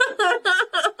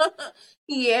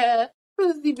 Yeah,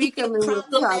 pussy be coming with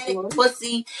Problematic problems.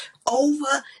 pussy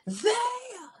over there.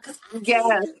 Cause I can't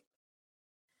Yes. do it.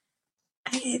 I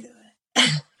can't do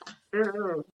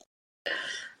Mm-mm.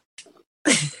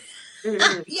 it.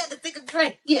 Mm-mm. You had to think of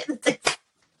drink. You had to think.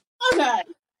 Oh God.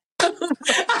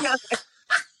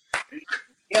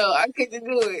 Yo, I couldn't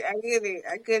do it. I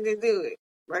couldn't do it.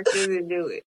 I couldn't do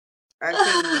it. I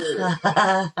couldn't do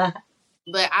it.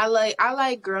 But I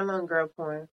like girl on girl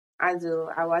porn. I do.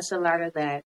 I watch a lot of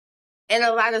that. And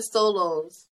a lot of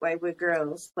solos, like with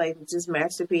girls, like just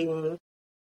masturbating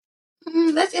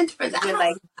That's interesting. I with don't.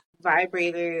 like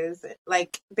vibrators.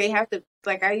 Like they have to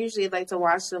like I usually like to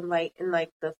watch them like in like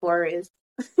the forest.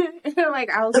 Like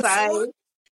The outside. four.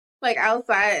 Like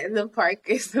outside in the park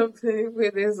or something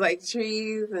where there's like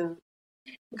trees and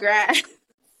grass.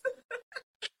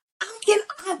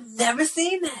 I've never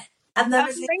seen that. I've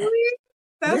never seen that. Really?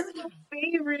 That's Really? my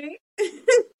favorite.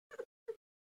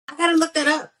 I gotta look that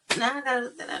up. Now I gotta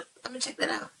look that up. I'm gonna check that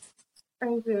out.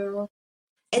 I do.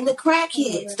 And the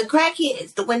crackheads,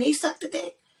 the when they suck the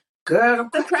dick, girl, them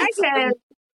The crackheads suck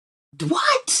crackhead.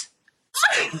 what?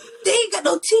 They ain't got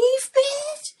no teeth,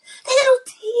 bitch. They got no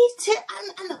teeth.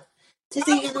 I know. They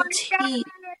ain't Oh got no my teeth.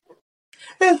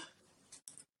 god.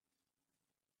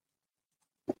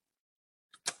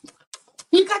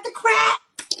 You got the crack.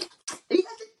 You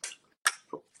got the,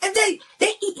 and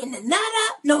they eating the nut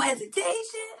up, no hesitation.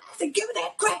 I said, give me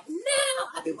that crack now.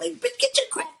 I be waiting, bitch, get your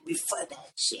crack before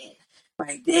that shit.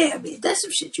 Right there, bitch. That's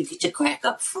some shit you get your crack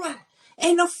up front.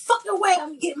 Ain't no fucking way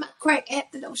I'm getting my crack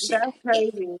after no shit That's like that.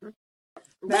 crazy. But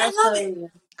I That's love it. crazy.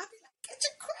 I be like, get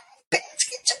your crack, bitch,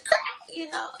 get your crack. You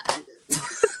know,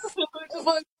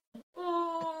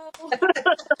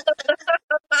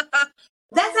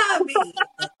 that's how it be.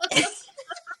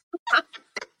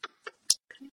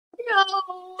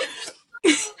 Yo,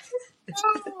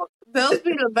 those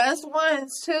be the best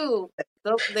ones too.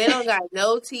 They don't got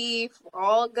no teeth,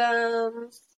 all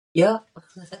gums. Yeah.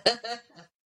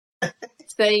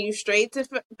 Send you straight to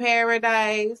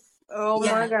paradise. Oh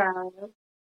my Yeah. god.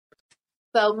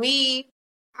 So me,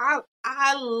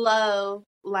 I love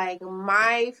like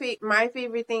my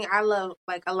favorite thing. I love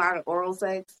like a lot of oral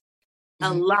sex,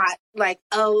 Mm-hmm.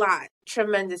 a lot,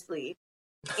 tremendously,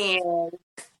 and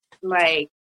like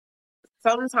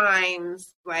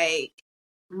sometimes like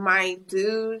my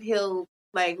dude, he'll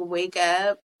like wake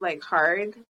up like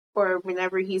hard. Or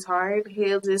whenever he's hard,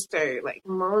 he'll just start like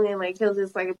moaning, like he'll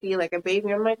just like be like a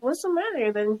baby. I'm like, what's the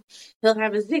matter? Then he'll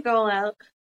have his dick all out,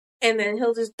 and then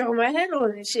he'll just throw my head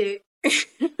on and shit.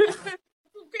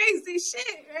 Crazy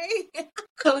shit, right?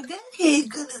 So that head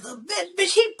good as a bitch,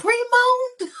 bitch. He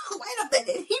pre-moaned. Wait a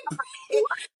minute. He pre.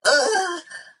 Uh,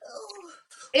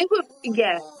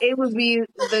 It would be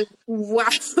the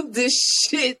wildest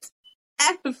shit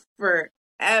ever,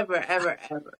 ever.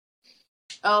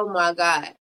 Oh my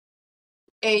god!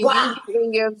 And you wow. be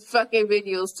in your fucking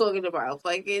videos talking about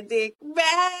fucking dick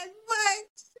mad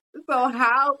much. So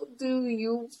how do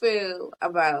you feel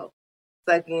about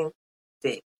sucking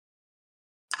dick?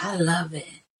 I love it.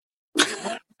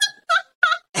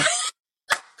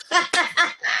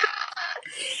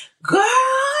 Girl,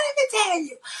 let me tell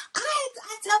you,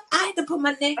 I had to put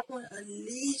my neck on a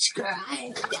leash, girl. I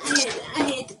had to get it. I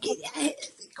had to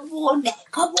say, come on, neck,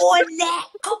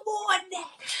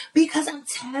 because I'm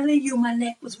telling you, my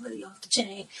neck was really off the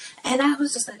chain, and I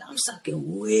was just like, I'm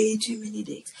sucking way too many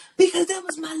dicks because that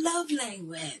was my love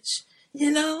language.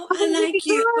 You know, I like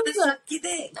you. I want to suck your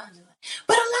dick. No, I'm just like-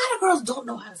 But a lot of girls don't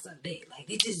know how to suck dick. Like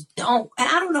they just don't, and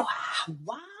I don't know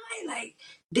why. Like.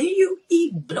 Do you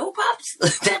eat blow pops?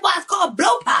 That's why it's called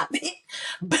blow pop. That's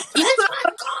why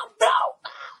it's called blow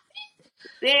pop.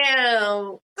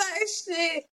 Damn, that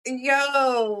shit,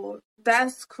 yo,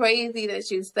 that's crazy that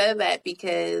you said that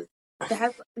because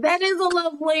that is a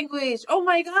love language. Oh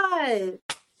my god,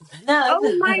 No,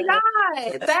 oh my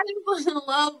god, that is a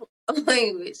love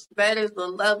language. That is the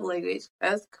love language.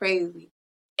 That's crazy.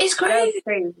 it's That's crazy.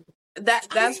 crazy. I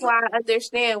That's mean, why I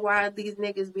understand why these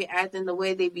niggas be acting the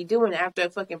way they be doing after a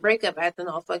fucking breakup, acting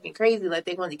all fucking crazy, like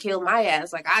they want to kill my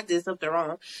ass, like I did something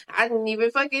wrong. I didn't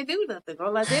even fucking do nothing.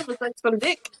 All I did was suck some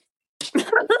dick. What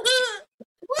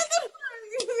the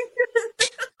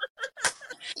fuck?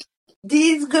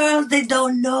 these girls, they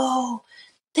don't know.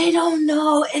 They don't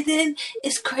know. And then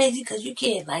it's crazy because you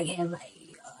can't like have like,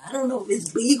 I don't know if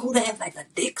it's legal to have like a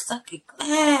dick sucking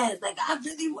class. Like I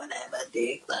really want to have a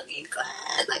dick sucking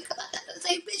class. Like I gotta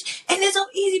say, bitch. And it's so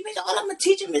easy, bitch. All I'm gonna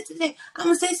teach him is to say, I'm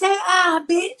gonna say ah,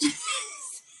 bitch.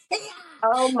 Say ah.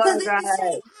 Oh my Because if you say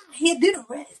god. ah, he'll do the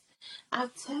rest. I'll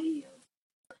tell you.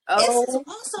 It's Oh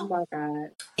also my god.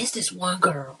 it's this one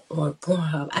girl on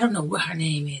Pornhub. I don't know what her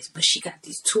name is, but she got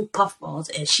these two puffballs,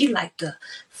 and she like to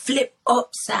flip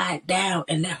upside down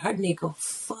and let her nigga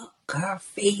fuck her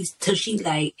face till she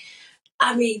like.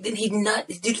 I mean, then he nut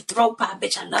do the throat pop,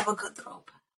 bitch. I love a good throat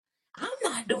pop. I'm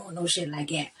not doing no shit like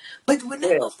that. But when that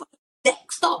Yeah. motherfucker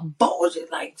neck start bulging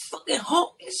like fucking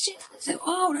Hulk and shit, I said,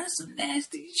 "Oh, that's some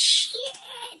nasty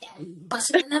shit."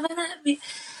 Busting another nut at me,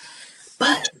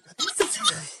 but.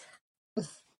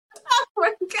 Oh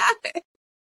my god.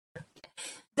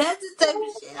 That's the type of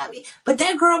shit I mean. But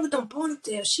that girl with them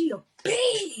ponytails, she a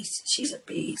beast. She's a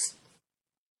beast.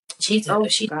 Oh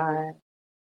She. god.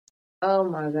 Oh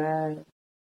my god.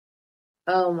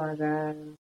 Oh my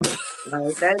god.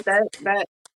 Like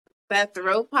that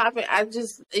throat popping. I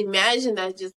just imagine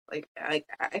that. Just like I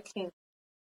can't.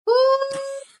 Ooh,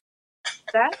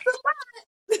 that's a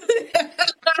lot.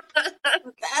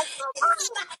 That's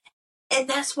a And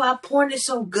that's why porn is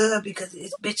so good because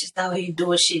it's bitches out here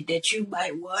doing shit that you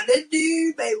might wanna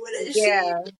do, might wanna see,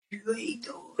 yeah. but you ain't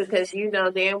doing Because you know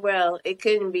damn well it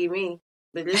couldn't be me,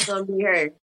 but it's gonna be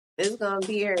her. It's gonna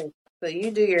be her. So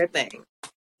you do your thing.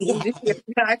 You it. do your,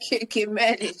 I can't get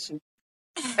mad at you.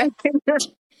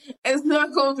 It's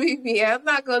not gonna be me. I'm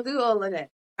not gonna do all of that.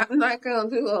 I'm not gonna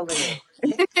do all of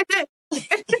that.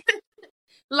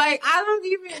 Like I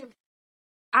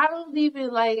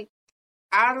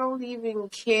don't even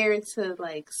care to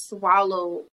like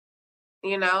swallow,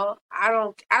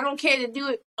 I don't care to do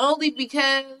it only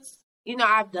because,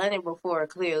 I've done it before,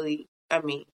 clearly. I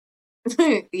mean,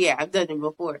 yeah, I've done it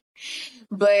before.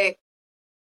 But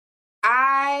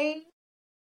I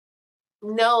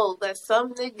know that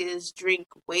some niggas drink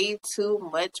way too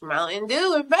much Mountain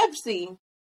Dew and Pepsi,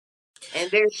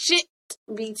 and their shit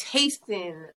be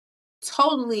tasting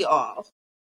totally off.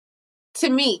 To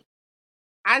me,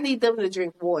 I need them to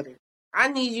drink water. I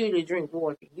need you to drink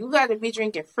water. You got to be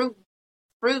drinking fruit,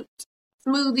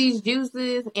 smoothies,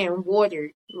 juices, and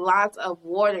water. Lots of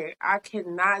water. I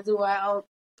cannot do it.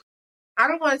 I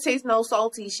don't want to taste no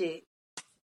salty shit.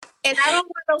 And I don't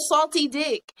want no salty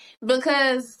dick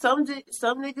because some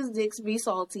niggas dicks be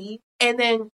salty. And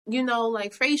then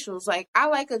like facials. Like I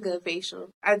like a good facial.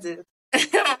 I do.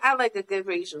 I like a good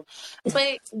facial.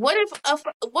 But what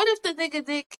if the nigga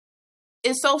dick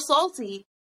is so salty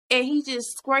and he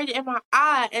just squirted in my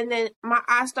eye and then my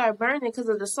eye started burning because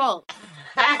of the salt?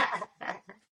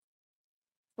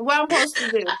 What I'm supposed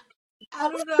to do? I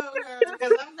don't know, girl,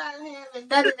 because I'm not having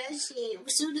none of that shit.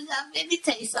 As soon as let me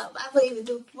tell you something. I'm going to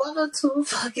do one or two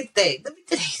fucking things. Let me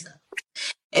tell you something.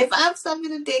 If I'm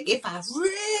sucking a dick, if I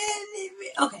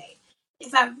okay,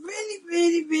 if I really,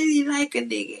 really, really like a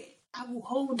nigga, I will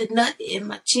hold the nut in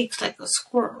my cheeks like a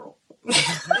squirrel. Like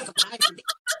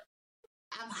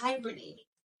I'm hibernating.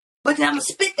 But then I'm gonna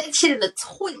spit that shit in the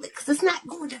toilet because it's not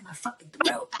going down my fucking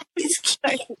throat. I just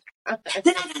can't.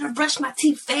 Then I gotta brush my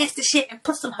teeth fast as shit and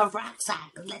put some peroxide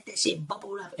and let that shit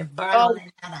bubble up and burn all Oh,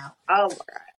 that out. oh my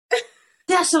god.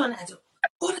 That's what I do.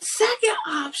 Or the second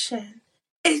option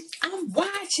is I'm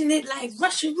watching it like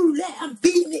Russian roulette. I'm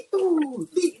beating it, ooh,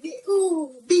 beating it,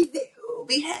 ooh, beating it, ooh,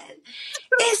 behind.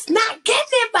 It's not getting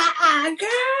in my eye,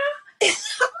 girl.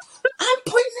 I'm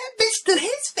putting that bitch to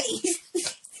his face.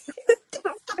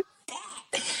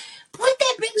 Point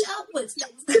that bitch upwards.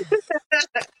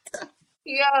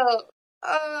 Yo,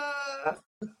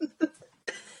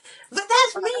 But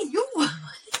that's me. You.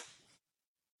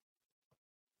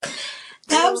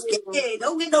 I'm scared.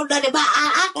 Don't get no nothing. But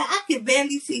I can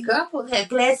barely see. Girl, I'm supposed to have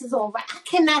glasses on. Right? I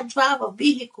cannot drive a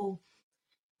vehicle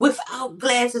without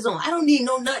glasses on. I don't need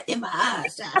no nut in my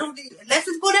eyes. I don't need unless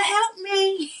it's gonna help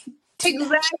me.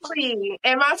 exactly.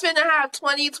 Am I finna have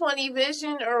 20/20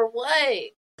 vision or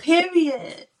what?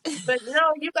 Period. But no,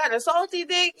 you got a salty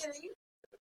dick and you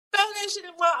throw that shit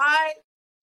in my eye.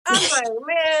 I'm like,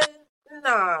 man,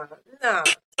 nah.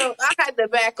 So I had to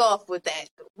back off with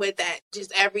that,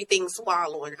 just everything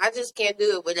swallowing. I just can't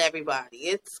do it with everybody.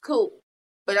 It's cool,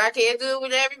 but I can't do it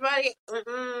with everybody.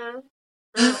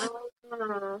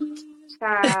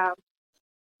 Child.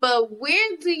 But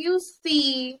where do you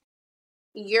see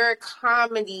your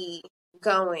comedy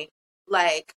going?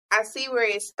 Like, I see where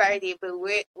it started, but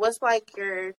what's like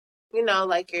your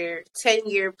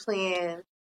 10-year plan?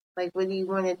 Like, what do you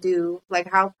want to do? Like,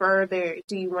 how further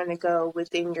do you want to go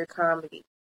within your comedy?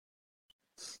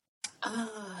 Uh,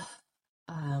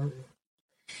 um,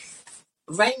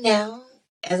 right now,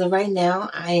 as of right now,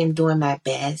 I am doing my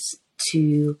best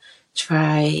to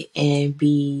try and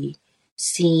be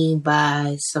seen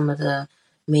by some of the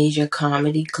major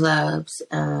comedy clubs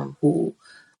who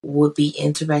would be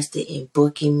interested in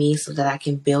booking me so that I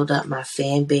can build up my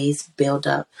fan base, build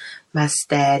up my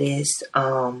status.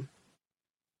 And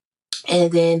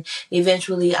then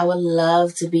eventually I would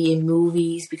love to be in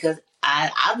movies because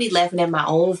I'll be laughing at my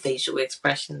own facial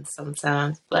expressions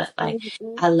sometimes. But like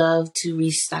Mhm. I love to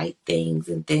recite things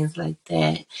and things like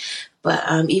that. But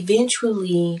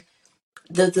eventually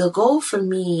the goal for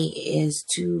me is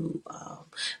to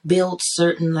build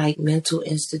certain like mental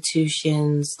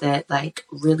institutions that like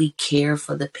really care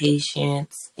for the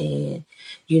patients and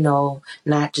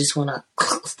not just want to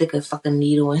stick a fucking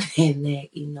needle in their neck,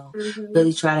 Mhm.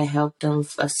 really try to help them,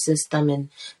 assist them in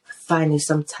finding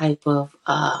some type of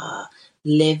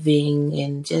living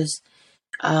and just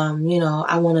I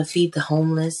want to feed the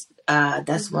homeless.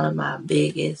 That's one of Mhm. my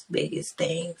biggest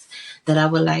things that I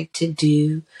would like to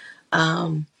do.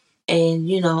 Um, and,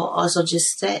 also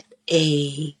just set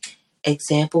a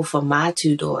example for my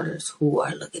two daughters who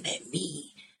are looking at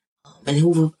me, and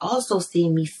who have also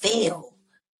seen me fail.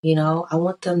 I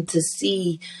want them to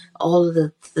see all of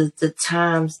the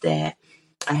times that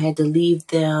I had to leave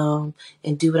them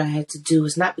and do what I had to do.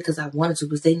 It's not because I wanted to,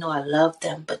 because they know I love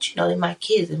them, but they're my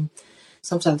kids, and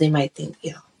sometimes they might think,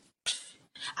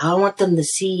 I don't want them to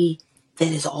see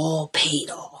that it's all paid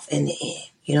off in the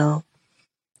end.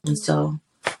 And so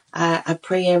I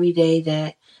pray every day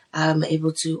that I'm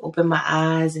able to open my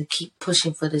eyes and keep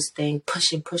pushing for this thing,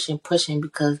 pushing,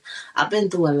 because I've been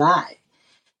through a lot.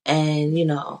 And,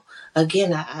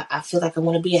 again, I feel like I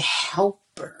want to be a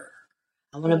helper.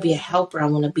 I want to be a Yeah. helper. I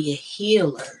want to be a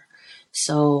healer.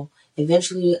 So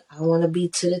eventually I want to be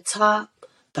to the top,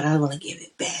 but I want to give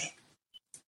it back.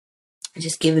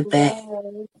 Just give it back.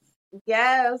 Yes.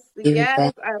 Yes. Give it Yes.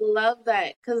 back. I love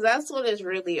that because that's what it's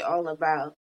really all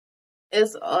about.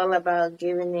 It's all about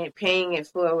giving it, paying it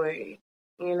forward.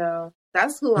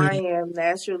 That's who I Yeah. am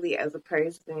naturally as a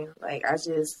person. Like, I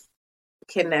just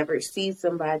can never see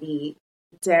somebody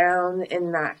down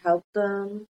and not help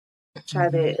them. Try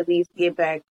Mhm. to at least get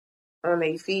back on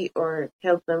their feet or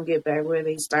help them get back where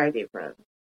they started from.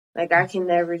 Like, I can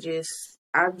never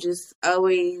I've just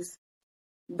always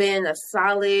been a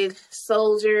solid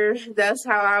soldier. That's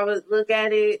how I would look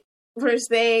at it per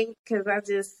se, because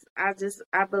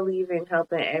I believe in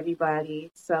helping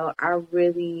everybody. So I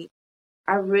really,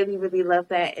 really love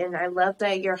that. And I love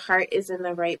that your heart is in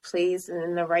the right place and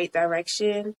in the right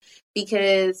direction,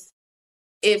 because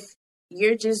if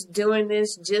you're just doing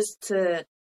this just to,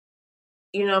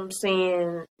 what I'm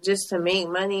saying, just to make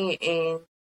money and,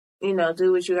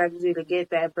 do what you got to do to get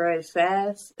that bread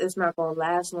fast, it's not going to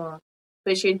last long.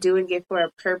 But you're doing it for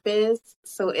a purpose,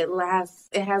 so it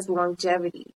has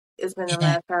longevity. It's going to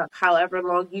Yeah. last however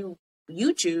long you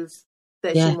choose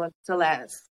that you Yeah. want to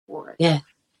last for. Yeah.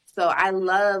 So I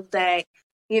love that,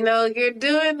 you're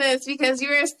doing this because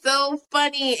you're so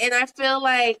funny. And I feel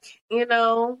like, what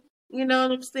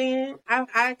I'm saying?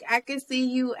 I could see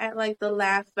you at like the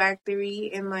Laugh Factory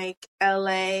in like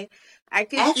LA. I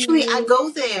could see Actually, I you. go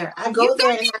there. I You go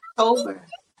there in October.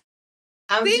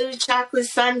 I'm see? doing chocolate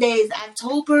Sundays.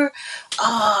 October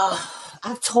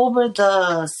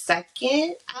the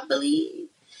 2nd, I believe.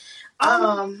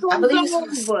 Oh, I so believe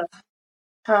it's, dope.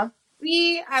 huh?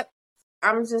 See,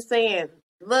 I'm just saying,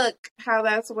 look how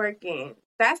that's working.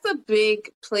 That's a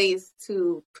big place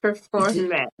to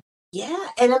perform at. Yeah,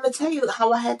 and I'm gonna tell you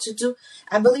how I had to do.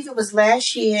 I believe it was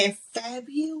last year in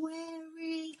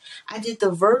February. I did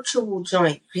the virtual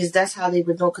joint because that's how they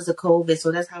were doing because of COVID.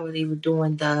 So that's how they were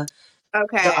doing the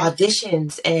Okay.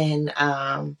 auditions. And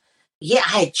yeah,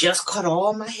 I had just cut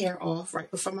all my hair off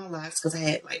right before my last because I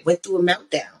had like went through a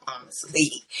meltdown,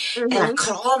 honestly. And I Mhm.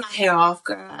 cut all my hair off,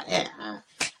 girl. And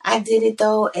I did it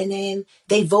though, and then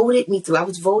they voted me through. I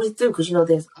was voted through because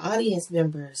there's audience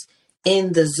members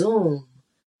in the Zoom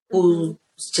who's Mhm.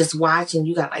 just watching.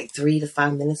 You got like 3 to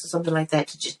 5 minutes or something like that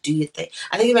to just do your thing.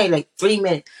 I think it made like 3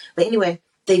 minutes. But anyway,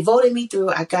 they voted me through.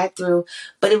 I got through.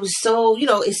 But it was so,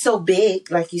 it's so big,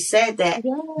 like you said, that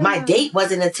my Yeah. date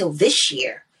wasn't until this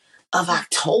year of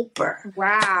October.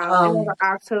 Wow. Another Um,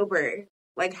 October.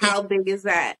 Like, yeah, how big is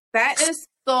that? That is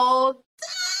so.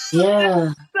 I'm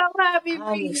yeah, so happy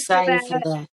for I'm you for excited for that.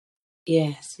 that.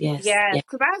 Yes, yes, Yes, yes.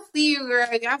 because I see you, girl.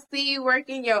 I see you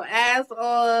working your ass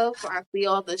off. I see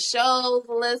all the shows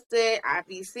listed. I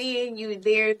be seeing you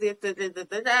there. Da, da, da, da,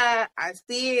 da, da. I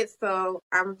see it. So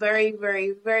I'm very,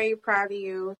 very, very proud of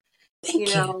you. You Thank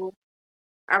you. know,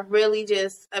 I really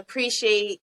just I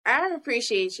appreciate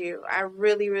you. I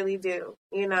really, really do.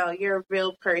 You're a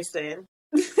real person.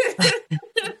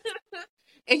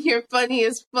 And you're funny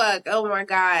as fuck. Oh my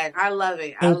God. I love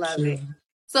it. I Thank love you. it.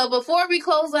 So before we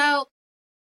close out,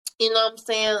 you know what I'm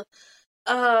saying?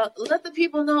 let the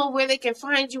people know where they can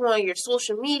find you on your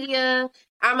social media.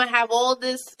 I'm gonna have all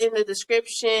this in the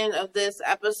description of this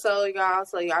episode, y'all,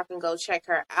 so y'all can go check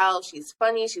her out. She's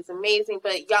funny, she's amazing,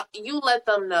 but y'all, you let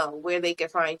them know where they can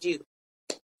find you.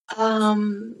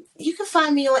 You can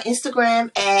find me on Instagram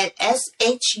at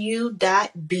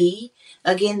shu.b.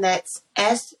 Again, that's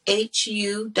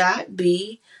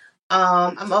shu.b.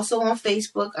 I'm also on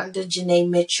Facebook under Janai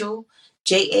Mitchell,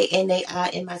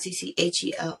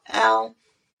 JANAIMITCHELL.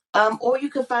 Or you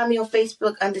can find me on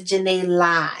Facebook under Janai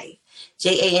Live,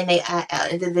 JANAIL,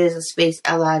 and then there's a space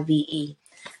LIVE.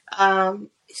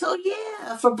 So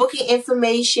yeah, for booking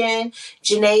information,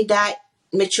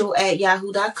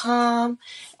 Janai.Mitchell@yahoo.com.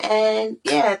 And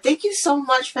yeah, thank you so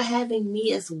much for having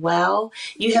me as well.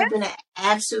 You have been an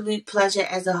absolute pleasure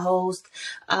as a host.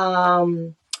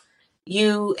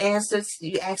 You asked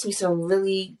me some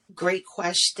really great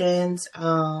questions.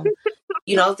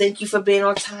 Thank you for being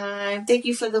on time. Thank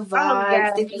you for the Oh vibes.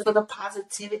 yeah, Thank you for the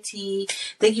positivity.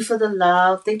 Thank you for the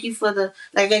love. Thank you for the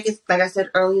like I said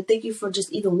earlier. Thank you for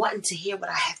just even wanting to hear what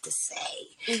I have to say.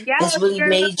 yes, That's really girl.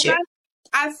 major.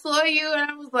 I saw you and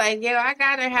I was like, yo, I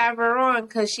gotta have her on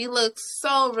because she looks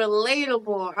so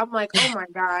relatable. I'm like, oh my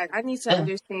God, I need to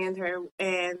understand her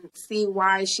and see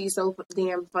why she's so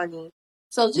damn funny.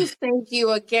 So just thank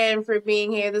you again for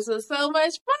being here. This was so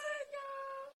much fun,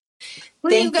 y'all.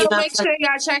 Please Thank go you. make sure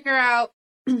y'all check her out.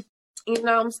 You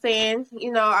know what I'm saying?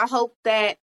 I hope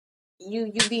that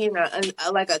you be in a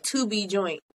like a Tubi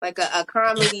joint, like a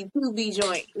comedy Tubi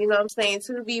joint. You know what I'm saying?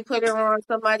 Tubi put her on,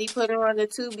 somebody put her on the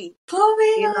Tubi. Put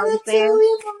me You know on what I'm the saying?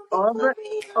 tube. All the Put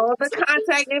me on all the the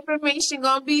contact information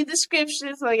gonna be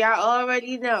description, so y'all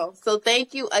already know. So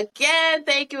thank you again,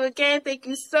 thank you again, thank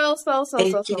you so so so so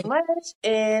Thank so you. much,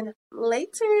 and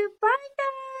later, bye guys.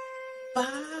 Bye.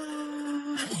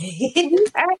 We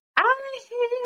are out of here.